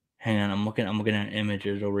hang on. I'm looking at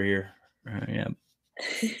images over here. Yeah.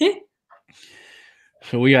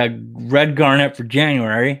 So we got red garnet for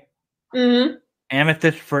January.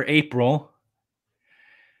 Amethyst for April.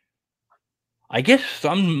 I guess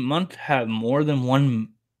some months have more than one.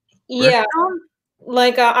 Yeah.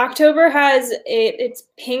 Like October has it's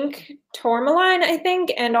pink tourmaline, I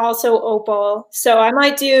think, and also opal. So I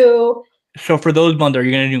might do. So for those months, are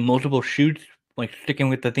you going to do multiple shoots, like sticking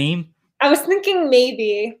with the theme? I was thinking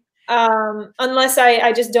maybe, unless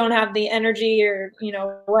I just don't have the energy or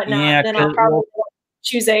whatnot, Yeah, then I'll probably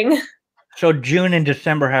choosing. So June and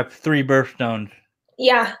December have 3 birthstones.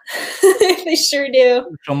 Yeah, they sure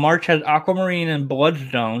do. So March has aquamarine and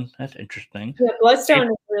bloodstone. That's interesting. Yeah, bloodstone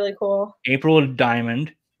is really cool. April is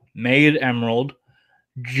diamond. May is emerald.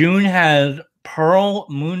 June has pearl,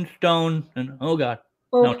 moonstone, and oh god,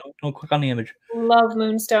 no, don't click on the image. Love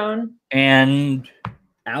moonstone. And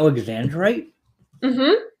alexandrite.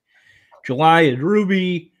 July is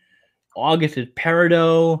ruby. August is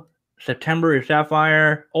peridot. September is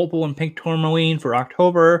sapphire. Opal and pink tourmaline for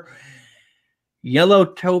October. Yellow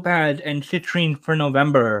topaz and citrine for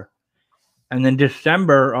November. And then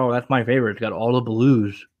December, oh, that's my favorite. It's got all the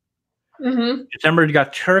blues. December's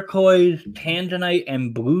got turquoise, tanzanite,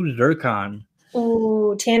 and blue zircon.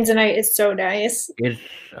 Ooh, tanzanite is so nice. It's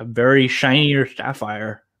a very shinier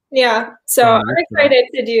sapphire. Yeah, so I'm excited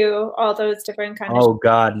to do all those different kinds. Oh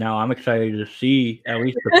god, now I'm excited to see at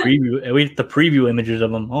least the preview, images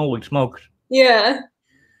of them. Holy smokes! Yeah.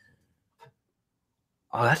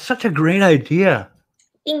 Oh, that's such a great idea.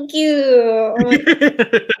 Thank you.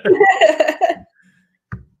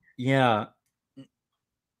 Yeah.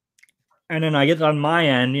 And then I guess on my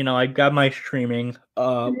end, I got my streaming.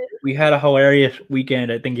 We had a hilarious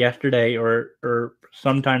weekend, I think yesterday or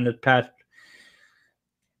sometime this past.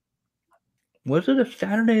 Was it a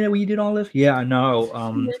Saturday that we did all this? Yeah,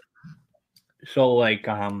 no. So like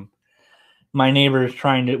my neighbor was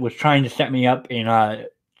trying to set me up in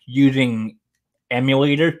using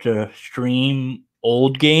emulator to stream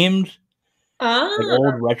old games, like Ah,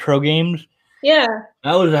 old retro games. yeah.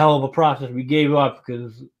 That was a hell of a process. We gave up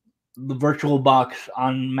because the virtual box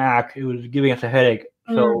on Mac, it was giving us a headache.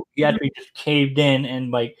 So he actually just caved in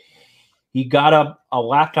and like he got up a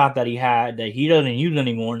laptop that he had that he doesn't use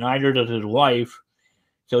anymore, neither does his wife.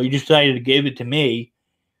 So he decided to give it to me.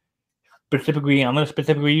 Specifically, I'm gonna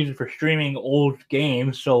specifically use it for streaming old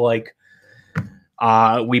games. So like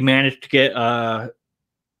we managed to get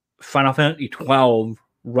Final Fantasy 12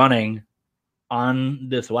 running on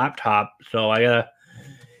this laptop. So I gotta,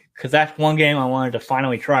 because that's one game I wanted to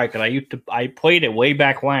finally try. Because I played it way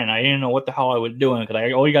back when. I didn't know what the hell I was doing because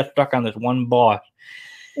I always got stuck on this one boss,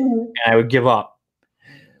 and I would give up.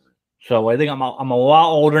 So I think I'm a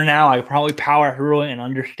lot older now. I probably power through it and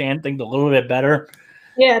understand things a little bit better.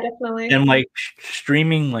 Yeah, definitely. And like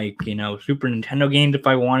streaming, like Super Nintendo games if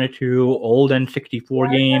I wanted to, old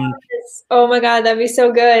N64 games. Oh my god, that'd be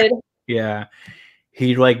so good. Yeah.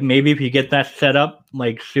 He's like, maybe if you get that set up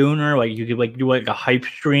like sooner, like you could like do like a hype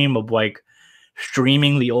stream of like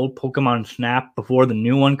streaming the old Pokemon Snap before the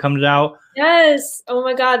new one comes out. Yes. Oh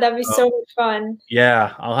my god, that'd be so much fun.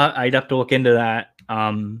 Yeah, I'd have to look into that.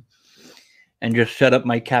 And just set up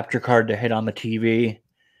my capture card to hit on the TV.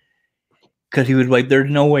 Because he was like, there's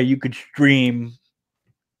no way you could stream.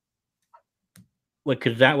 Like,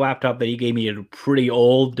 because that laptop that he gave me is pretty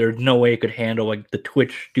old. There's no way it could handle like the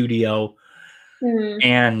Twitch studio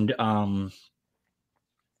and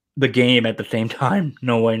the game at the same time.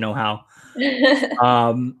 No way, no how.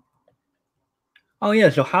 Oh yeah,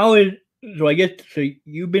 so I guess so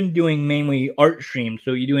you've been doing mainly art streams.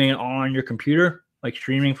 So you're doing it all on your computer, like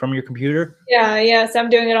streaming from your computer? Yes, I'm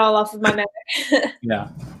doing it all off of my Mac. Yeah.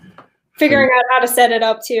 Figuring out how to set it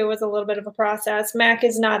up too was a little bit of a process. Mac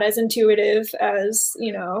is not as intuitive as,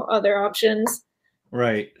 other options.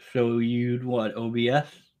 Right. So you'd what, OBS?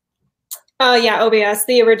 Yeah, OBS,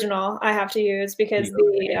 the original I have to use because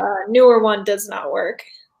the newer one does not work.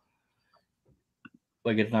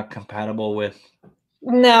 Like it's not compatible with.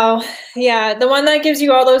 No, yeah, the one that gives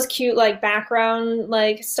you all those cute like background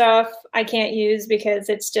like stuff I can't use because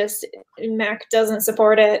it's just Mac doesn't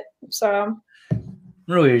support it. So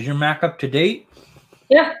Really, is your Mac up to date?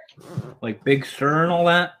 Yeah. Like Big Sur and all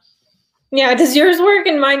that? Yeah, does yours work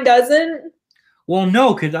and mine doesn't? Well,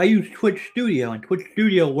 no, because I use Twitch Studio and Twitch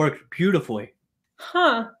Studio works beautifully.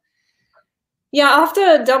 Huh. Yeah, I'll have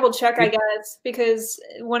to double check, I guess, because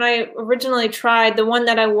when I originally tried the one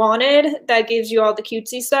that I wanted that gives you all the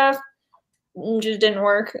cutesy stuff, just didn't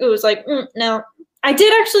work. It was like, no. I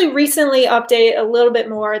did actually recently update a little bit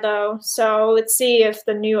more though, so let's see if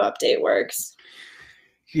the new update works.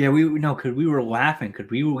 Yeah, because we were laughing because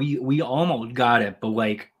we almost got it, but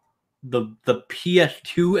like the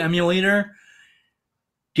PS2 emulator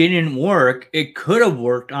didn't work. It could have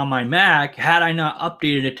worked on my Mac had I not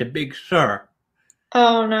updated it to Big Sur.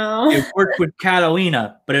 Oh no. It worked with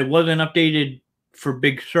Catalina, but it wasn't updated for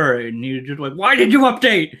Big Sur. And you're just like, why did you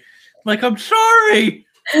update? Like, I'm sorry.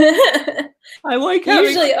 I like having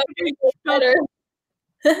usually updates better.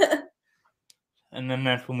 And then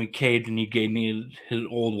that's when we caved and he gave me his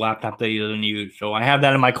old laptop that he doesn't use. So I have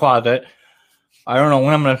that in my closet. I don't know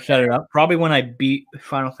when I'm going to set it up. Probably when I beat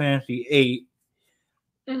Final Fantasy VIII.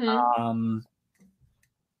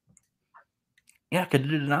 Yeah,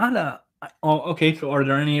 because it's not a... Oh, okay. So are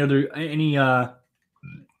there any oh,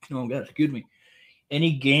 God, excuse me.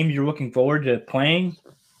 Any games you're looking forward to playing?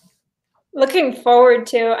 Looking forward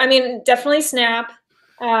to, I mean, definitely Snap.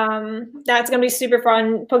 That's going to be super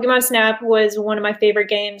fun. Pokemon Snap was one of my favorite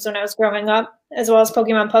games when I was growing up, as well as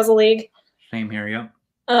Pokemon Puzzle League. Same here, yeah.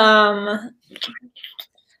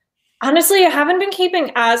 Honestly, I haven't been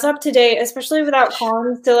keeping as up to date, especially without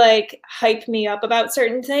Collins to like hype me up about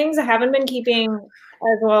certain things. I haven't been keeping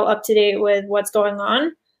as well up to date with what's going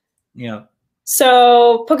on. Yeah.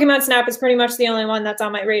 So Pokemon Snap is pretty much the only one that's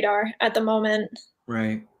on my radar at the moment.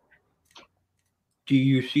 Right. Do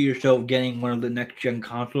you see yourself getting one of the next gen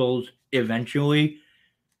consoles eventually?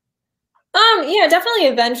 Yeah, definitely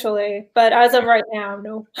eventually, but as of right now,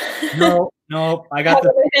 no. No, I got Have the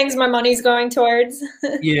other things my money's going towards.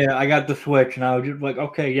 yeah, I got the Switch, and I was just like,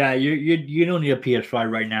 okay, yeah, you don't need a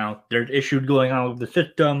PS5 right now. There's issues going on with the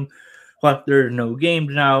system, plus there's no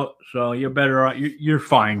games out, so you're better off. You're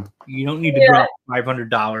fine. You don't need to Yeah, drop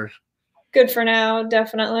 $500. good for now,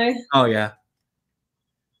 definitely. Oh yeah,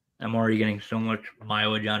 I'm already getting so much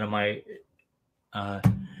mileage out of my uh,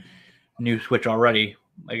 new Switch already.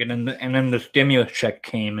 Like, and then the stimulus check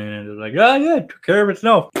came in, and it was like, oh yeah, it took care of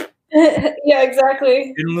itself. Yeah,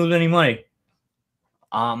 exactly. Didn't lose any money.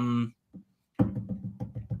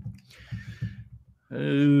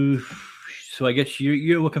 So I guess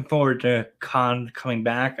you're looking forward to con coming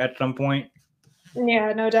back at some point.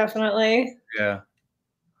 Yeah, no, definitely. Yeah,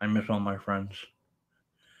 I miss all my friends.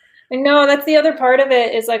 And no, that's the other part of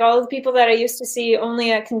it is like all the people that I used to see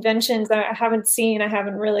only at conventions that I haven't seen, I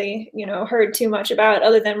haven't really, heard too much about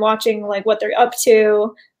other than watching like what they're up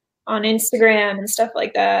to on Instagram and stuff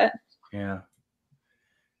like that. Yeah.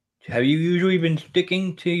 Have you usually been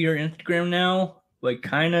sticking to your Instagram now? Like,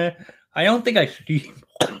 kind of. I don't think I see.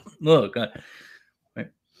 Look, wait,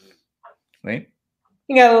 wait.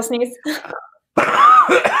 You got a little sneeze.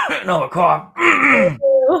 No, a cough.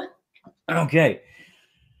 Okay.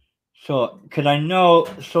 So, because I know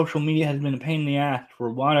social media has been a pain in the ass for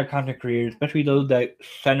a lot of content creators, especially those that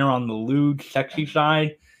center on the lewd, sexy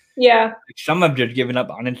side. Yeah. Some have just given up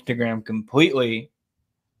on Instagram completely.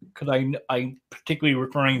 Because I particularly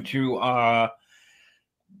referring to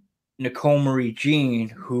Nicole Marie Jean,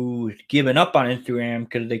 who's given up on Instagram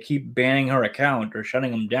because they keep banning her account or shutting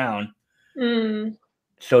them down. Mm.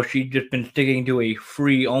 So she's just been sticking to a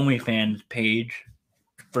free OnlyFans page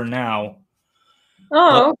for now.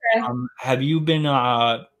 Oh, but, okay. Have you been?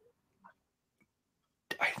 I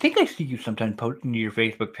think I see you sometimes posting to your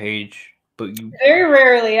Facebook page, but you Very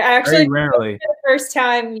rarely. I actually very rarely. for the first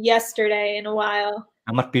time yesterday in a while.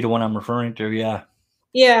 That must be the one I'm referring to. Yeah.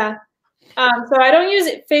 Yeah. So I don't use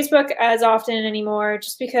Facebook as often anymore,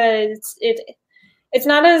 just because it's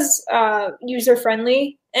not as user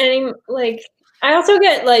friendly. And like, I also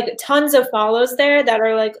get like tons of follows there that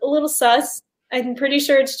are like a little sus. I'm pretty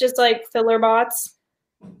sure it's just like filler bots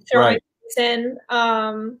throwing Right. things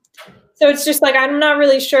in. So it's just like I'm not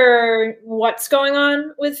really sure what's going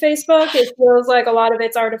on with Facebook. It feels like a lot of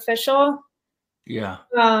it's artificial. Yeah.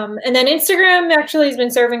 And then Instagram actually has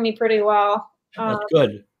been serving me pretty well. That's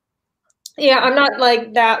good. Yeah, I'm not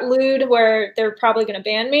like that lewd where they're probably going to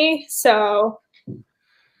ban me. So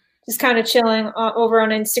just kind of chilling over on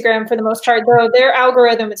Instagram for the most part. Though their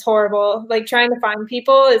algorithm is horrible. Like trying to find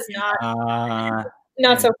people is not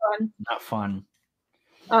so fun. Not fun.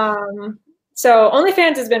 So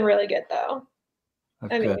OnlyFans has been really good though.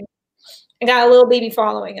 That's I mean, good. I got a little baby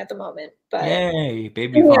following at the moment, but Yay,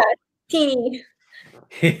 baby. yeah, teeny.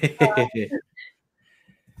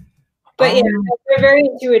 But yeah, they're very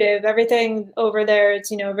intuitive. Everything over there,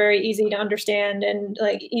 it's very easy to understand and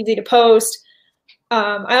like easy to post.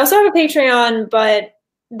 I also have a Patreon, but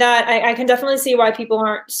that I can definitely see why people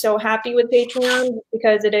aren't so happy with Patreon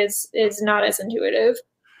because it is not as intuitive.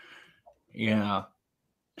 Yeah.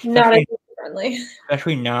 Not as friendly.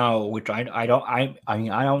 Especially now, which I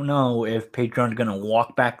mean I don't know if Patreon's gonna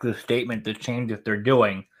walk back the statement to change that they're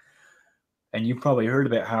doing. And you probably heard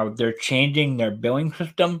of it, how they're changing their billing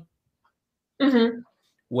system. Mm-hmm.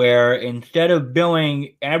 Where instead of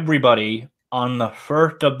billing everybody on the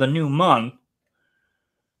first of the new month,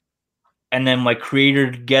 and then like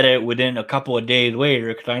creators get it within a couple of days later,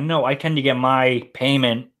 because I know I tend to get my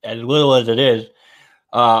payment as little as it is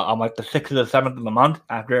on like the 6th or the 7th of the month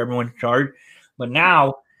after everyone's charged. But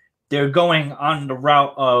now they're going on the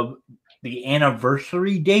route of the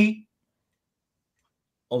anniversary date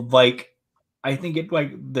of like, I think it's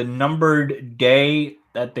like the numbered day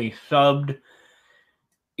that they subbed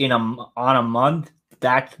on a month.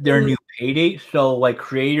 That's their new pay date. So like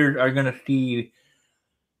creators are gonna see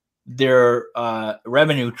their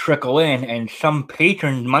revenue trickle in, and some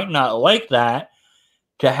patrons might not like that,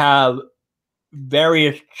 to have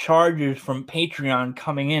various charges from Patreon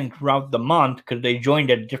coming in throughout the month because they joined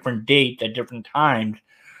at different dates at different times.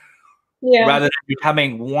 Yeah. Rather than just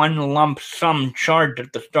having one lump sum charged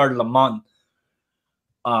at the start of the month.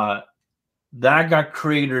 That got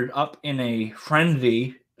creators up in a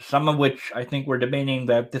frenzy, some of which I think we're debating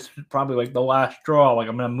that this is probably like the last straw. Like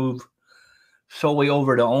I'm going to move solely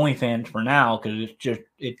over to OnlyFans for now because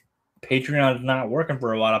Patreon is not working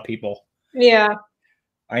for a lot of people. Yeah.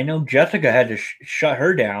 I know Jessica had to shut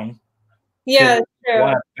her down. Yeah, a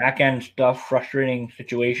lot of back-end stuff, frustrating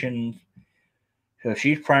situations. So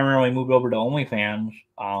she's primarily moved over to OnlyFans.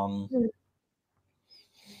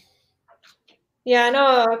 Yeah, I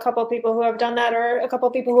know a couple people who have done that, or a couple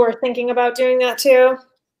people who are thinking about doing that too.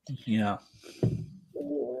 Yeah.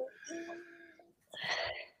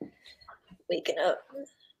 Waking up.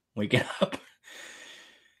 Waking up.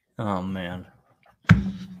 Oh man.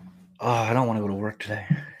 Oh, I don't want to go to work today.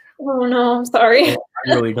 Oh no, I'm sorry. I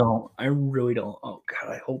really don't. I really don't. Oh god,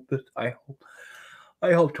 I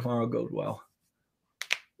hope tomorrow goes well.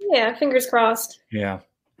 Yeah, fingers crossed. Yeah.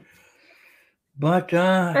 But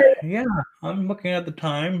yeah, I'm looking at the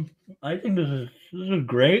time. I think this is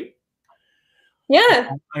great.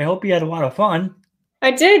 Yeah, I hope you had a lot of fun.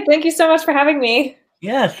 I did. Thank you so much for having me.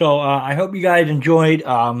 Yeah, so I hope you guys enjoyed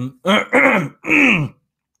come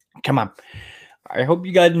on. I hope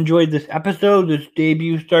you guys enjoyed this episode. This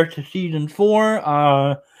debut starts to season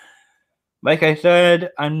 4. Like I said,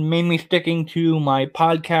 I'm mainly sticking to my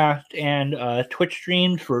podcast and Twitch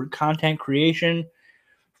streams for content creation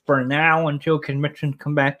for now until conventions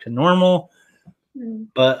come back to normal.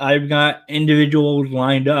 But I've got individuals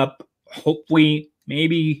lined up. Hopefully,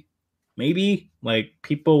 maybe, like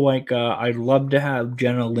people like I'd love to have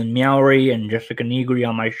Jenna Lynn Meowry and Jessica Negri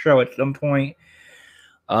on my show at some point.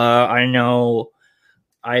 I know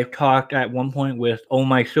I've talked at one point with Oh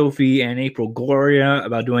My Sophie and April Gloria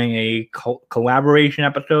about doing a collaboration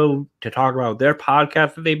episode to talk about their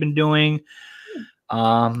podcast that they've been doing.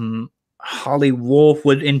 Holly Wolf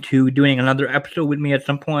was into doing another episode with me at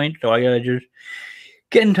some point, so I gotta just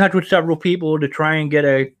get in touch with several people to try and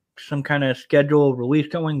get some kind of schedule release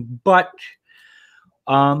going. But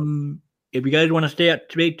if you guys want to stay up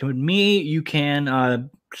to date with me, you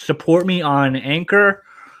can support me on Anchor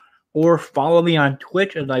or follow me on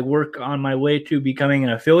Twitch as I work on my way to becoming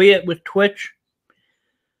an affiliate with Twitch.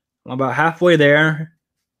 I'm about halfway there.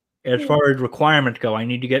 As far as requirements go, I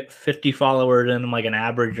need to get 50 followers and like an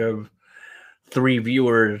average of 3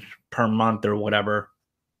 viewers per month or whatever.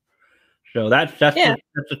 So that's the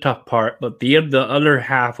tough part. But the other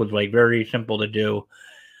half was like very simple to do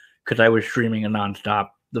because I was streaming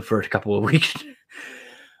nonstop the first couple of weeks.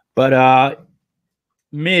 But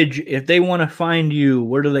Midge, if they want to find you,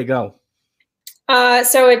 where do they go?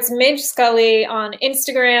 So it's Midge Scully on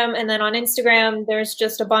Instagram, and then on Instagram there's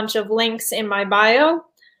just a bunch of links in my bio.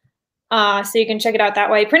 So you can check it out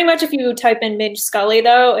that way. Pretty much if you type in Midge Scully,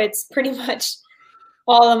 though, it's pretty much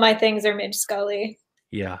all of my things are Midge Scully.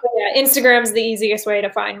 Yeah. But yeah, Instagram's the easiest way to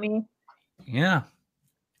find me. Yeah.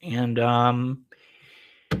 And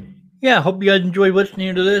yeah, hope you guys enjoyed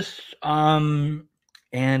listening to this.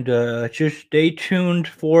 And just stay tuned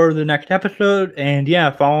for the next episode. And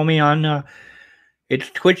yeah, follow me on it's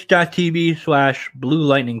twitch.tv/Blue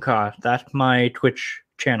Lightning Cost. That's my Twitch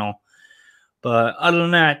channel. But other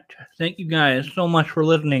than that, thank you guys so much for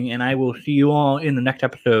listening, and I will see you all in the next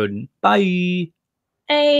episode. Bye. Hey.